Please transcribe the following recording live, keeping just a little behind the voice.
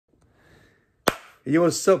Yo,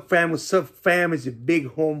 what's up, fam? What's up, fam? It's your big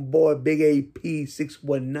homeboy, Big AP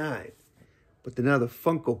 619, with another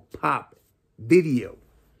Funko Pop video.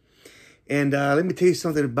 And let me tell you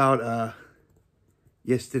something about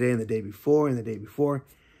yesterday and the day before and the day before.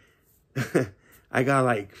 I got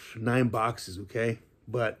like 9 boxes, okay?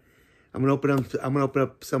 But I'm gonna open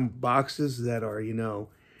up some boxes that are, you know,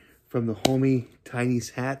 from the homie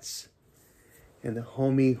Tiny's Hats and the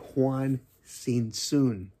homie Juan Seen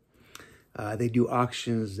Soon. They do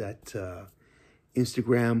auctions at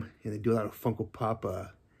Instagram, and they do a lot of Funko Pop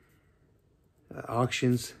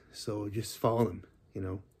auctions. So just follow them, you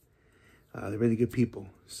know. They're really good people.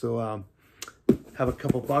 So have a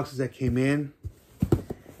couple boxes that came in,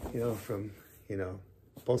 you know, from, you know,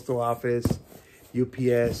 Postal Office,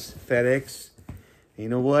 UPS, FedEx. And you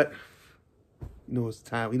know what? You know what's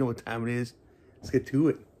time. You know what time it is. Let's get to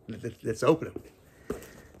it. Let's open them.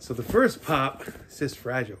 So the first pop says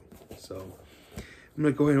fragile. So I'm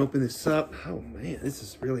gonna go ahead and open this up. Oh man, this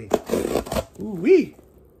is really, ooh-wee.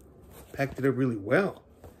 Packed it up really well.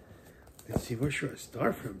 Let's see, where should I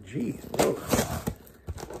start from? Jeez, whoa.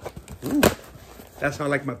 Ooh, that's how I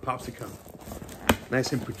like my pops to come.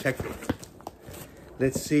 Nice and protected.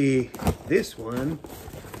 Let's see, this one.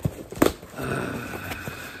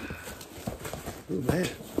 Ooh man,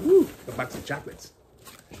 ooh, a box of chocolates.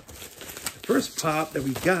 The first pop that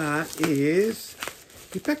we got is,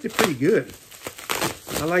 he packed it pretty good.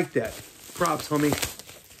 I like that. Props, homie.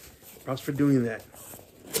 Props for doing that.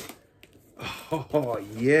 Oh,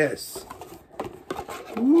 yes.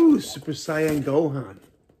 Ooh, Super Saiyan Gohan.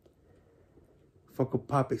 Funko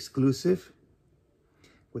Pop exclusive.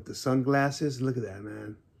 With the sunglasses. Look at that,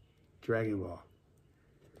 man. Dragon Ball.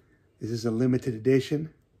 This is a limited edition.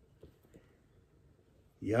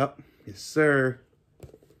 Yup. Yes, sir.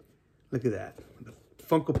 Look at that. The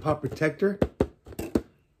Funko Pop protector.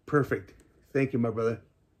 Perfect. Thank you, my brother.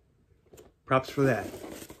 Props for that.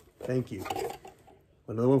 Thank you.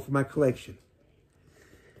 Another one for my collection.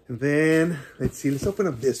 And then, let's see. Let's open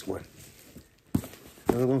up this one.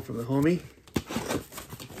 Another one from the homie.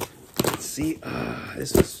 Let's see.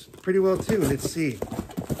 This is pretty well, too. Let's see.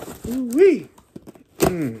 Ooh-wee.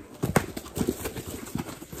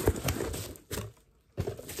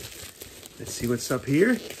 Let's see what's up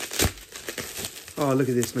here. Oh, look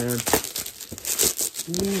at this, man.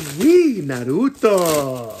 Ooh-wee,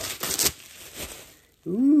 Naruto.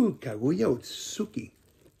 Ooh, Kaguya Utsuki.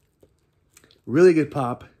 Really good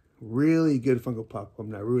pop. Really good Funko Pop from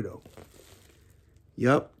Naruto.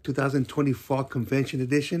 Yup, 2020 Fall Convention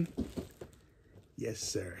Edition. Yes,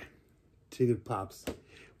 sir. 2 good pops.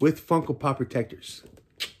 With Funko Pop protectors.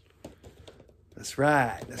 That's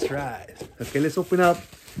right, that's right. Okay, let's open up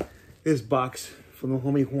this box from the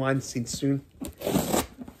homie Juan Seen Soon.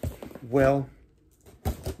 Well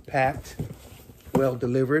packed, well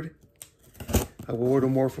delivered. I will order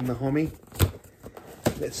more from the homie.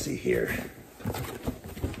 Let's see here.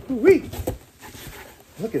 Ooh-wee.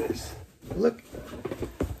 Look at this. Look.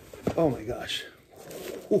 Oh my gosh.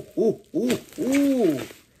 Ooh, ooh, ooh, ooh.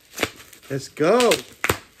 Let's go.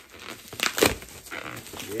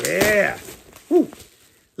 Yeah. Ooh.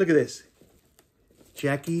 Look at this.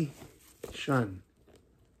 Jackie Chun.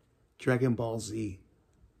 Dragon Ball Z.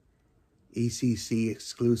 ECC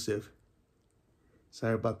exclusive.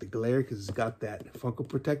 Sorry about the glare because it's got that Funko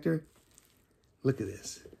protector. Look at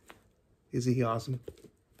this. Isn't he awesome?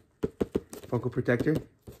 Funko protector.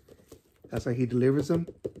 That's how he delivers them.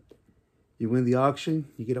 You win the auction,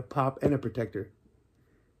 you get a pop and a protector.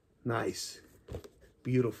 Nice.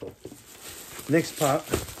 Beautiful. Next pop.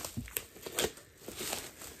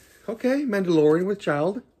 Okay, Mandalorian with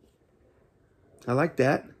child. I like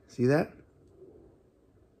that. See that?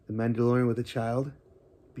 The Mandalorian with a child.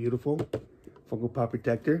 Beautiful. Funko Pop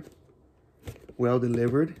protector. Well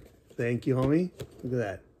delivered. Thank you, homie. Look at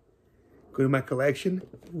that. Go to my collection.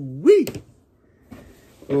 Whee!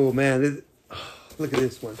 Oh, man. Look at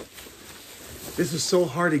this one. This is so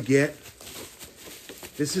hard to get.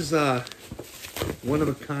 This is one of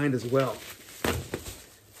a kind as well.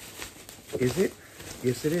 Is it?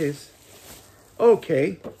 Yes, it is.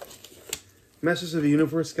 Okay. Masters of the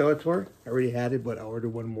Universe Skeletor. I already had it, but I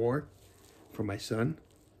ordered one more for my son.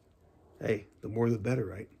 Hey, the more the better,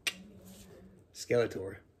 right?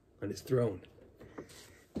 Skeletor on his throne.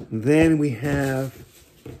 And then we have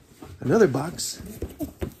another box.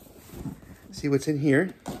 See what's in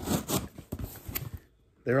here.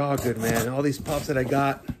 They're all good, man. All these pops that I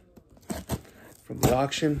got from the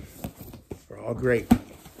auction are all great.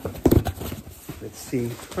 Let's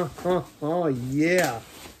see. Oh, yeah.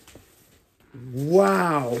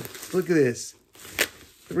 Wow. Look at this.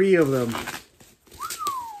 3 of them.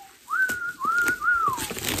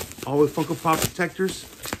 All with Funko Pop protectors.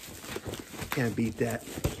 Can't beat that.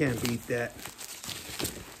 Can't beat that.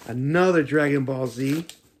 Another Dragon Ball Z.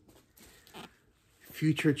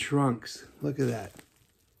 Future Trunks. Look at that.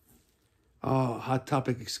 Oh, Hot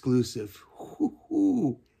Topic exclusive.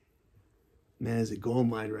 Woo-hoo. Man, it's a gold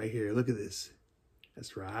mine right here. Look at this.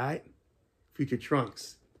 That's right. Future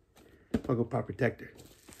Trunks. Funko Pop protector.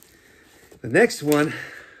 The next one,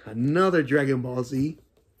 another Dragon Ball Z.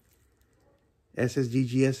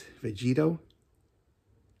 SSGGS Vegito.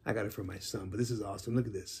 I got it for my son, but this is awesome. Look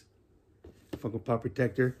at this. Funko Pop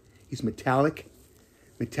protector. He's metallic.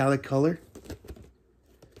 Metallic color.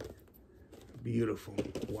 Beautiful.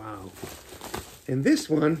 Wow. And this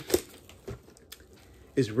one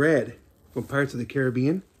is red from Pirates of the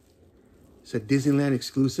Caribbean. It's a Disneyland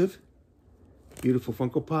exclusive. Beautiful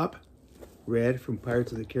Funko Pop. Red from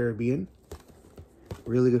Pirates of the Caribbean.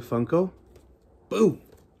 Really good Funko. Boom.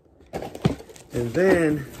 And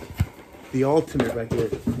then the ultimate right here.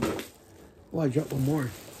 Oh, I dropped one more.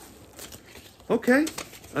 Okay,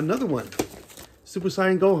 another one. Super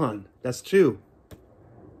Saiyan Gohan. That's 2.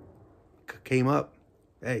 Came up.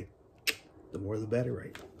 Hey, the more the better,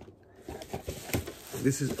 right?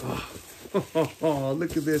 This is, oh,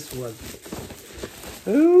 look at this one.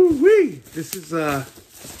 Oh, wee. This is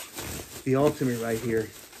the ultimate right here.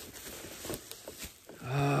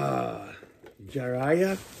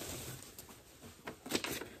 Jiraiya.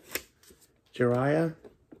 Jiraiya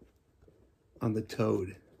on the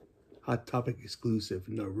Toad. Hot Topic exclusive,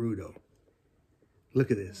 Naruto.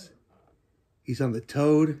 Look at this. He's on the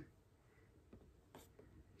Toad.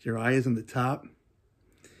 Jiraiya's on the top.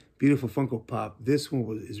 Beautiful Funko Pop. This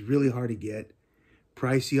one is really hard to get.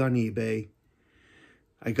 Pricey on eBay.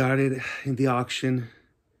 I got it in the auction.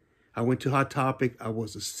 I went to Hot Topic. I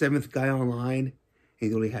was the 7th guy online,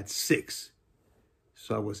 and they only had 6.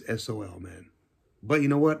 So I was SOL, man. But you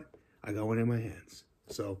know what? I got one in my hands.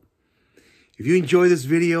 So if you enjoy this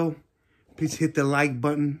video, please hit the like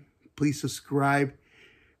button. Please subscribe.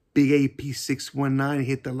 Big AP619.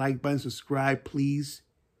 Hit the like button. Subscribe, please.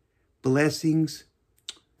 Blessings.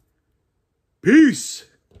 Peace.